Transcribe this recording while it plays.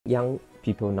young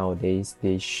people nowadays,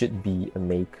 they should be a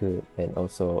maker and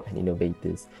also an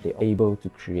innovators. They're able to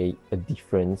create a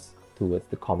difference towards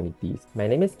the communities. My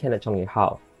name is Kenneth Chong Yih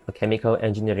Haur, a chemical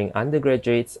engineering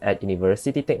undergraduate at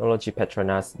Universiti Teknologi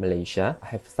PETRONAS, Malaysia. I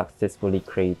have successfully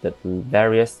created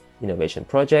various innovation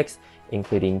projects,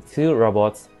 including 2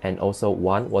 robots and also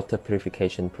 1 water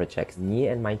purification project. Me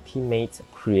and my teammates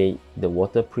create the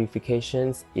water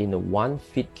purifications in a 1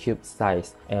 feet cube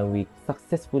size, and we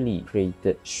successfully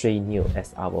created ShuiNew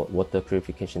as our water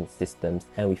purification systems,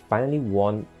 and we finally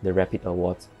won the Rapid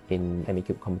Awards in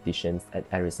ChemiCube competitions at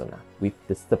Arizona. With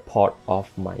the support of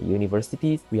my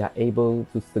universities, we are able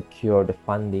to secure the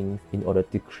funding in order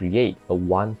to create a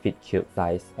 1 feet cube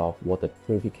size of water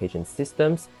purification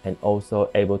systems, and also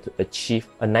able to achieve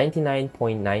a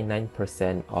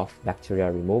 99.99% of bacteria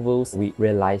removals. We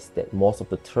realized that most of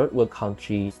the third world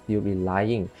countries still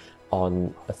relying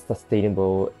on a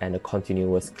sustainable and a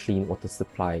continuous clean water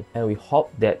supply, and we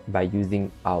hope that by using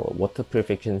our water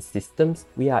purification systems,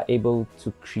 we are able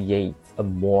to create a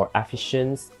more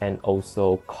efficient and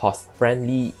also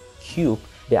cost-friendly cube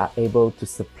that are able to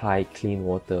supply clean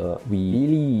water. We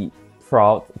really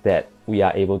proud that we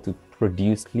are able to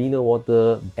produce cleaner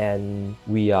water, and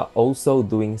we are also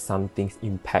doing some things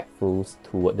impactful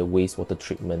toward the wastewater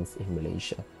treatments in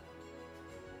Malaysia.